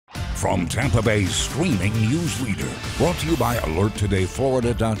From Tampa Bay's streaming news leader, brought to you by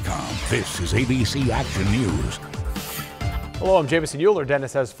AlertTodayFlorida.com, this is ABC Action News. Hello, I'm Jameson Euler.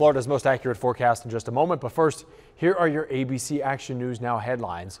 Dennis has Florida's most accurate forecast in just a moment. But first, here are your ABC Action News Now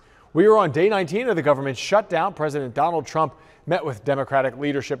headlines. We are on day 19 of the government shutdown. President Donald Trump met with Democratic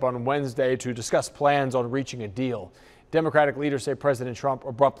leadership on Wednesday to discuss plans on reaching a deal. Democratic leaders say President Trump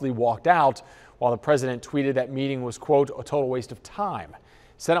abruptly walked out, while the president tweeted that meeting was, quote, a total waste of time.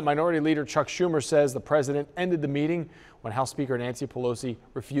 Senate Minority Leader Chuck Schumer says the president ended the meeting when House Speaker Nancy Pelosi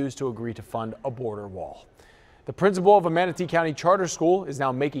refused to agree to fund a border wall. The principal of a Manatee County charter school is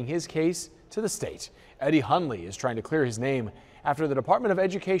now making his case to the state. Eddie Hunley is trying to clear his name after the Department of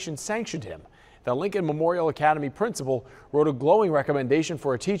Education sanctioned him. The Lincoln Memorial Academy principal wrote a glowing recommendation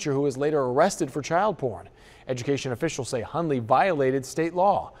for a teacher who was later arrested for child porn. Education officials say Hunley violated state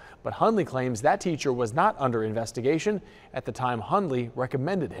law, but Hunley claims that teacher was not under investigation at the time Hunley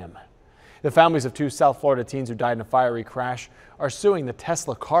recommended him. The families of two South Florida teens who died in a fiery crash are suing the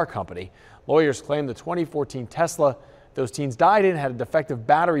Tesla car company. Lawyers claim the 2014 Tesla those teens died in had a defective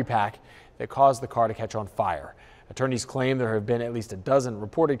battery pack that caused the car to catch on fire. Attorneys claim there have been at least a dozen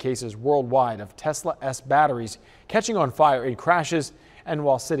reported cases worldwide of Tesla S batteries catching on fire in crashes and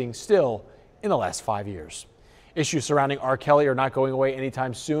while sitting still in the last 5 years. Issues surrounding R. Kelly are not going away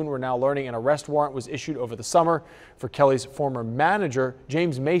anytime soon. We're now learning an arrest warrant was issued over the summer for Kelly's former manager,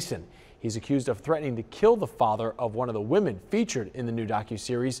 James Mason. He's accused of threatening to kill the father of one of the women featured in the new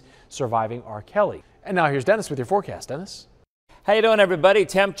docuseries, Surviving R. Kelly. And now here's Dennis with your forecast. Dennis? How you doing, everybody?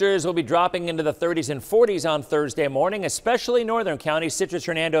 Temperatures will be dropping into the 30s and 40s on Thursday morning, especially northern counties, Citrus,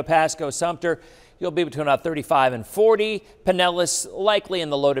 Hernando, Pasco, Sumter. You'll be between about 35 and 40. Pinellas likely in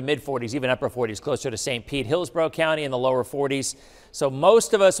the low to mid 40s, even upper 40s, closer to St. Pete. Hillsborough County in the lower 40s. So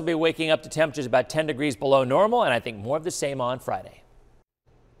most of us will be waking up to temperatures about 10 degrees below normal, and I think more of the same on Friday.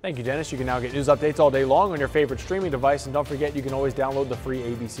 Thank you, Dennis. You can now get news updates all day long on your favorite streaming device. And don't forget, you can always download the free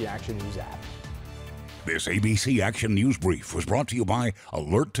ABC Action News app. This ABC Action News Brief was brought to you by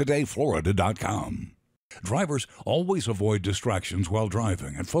AlertTodayFlorida.com. Drivers always avoid distractions while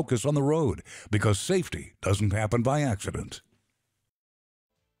driving and focus on the road because safety doesn't happen by accident.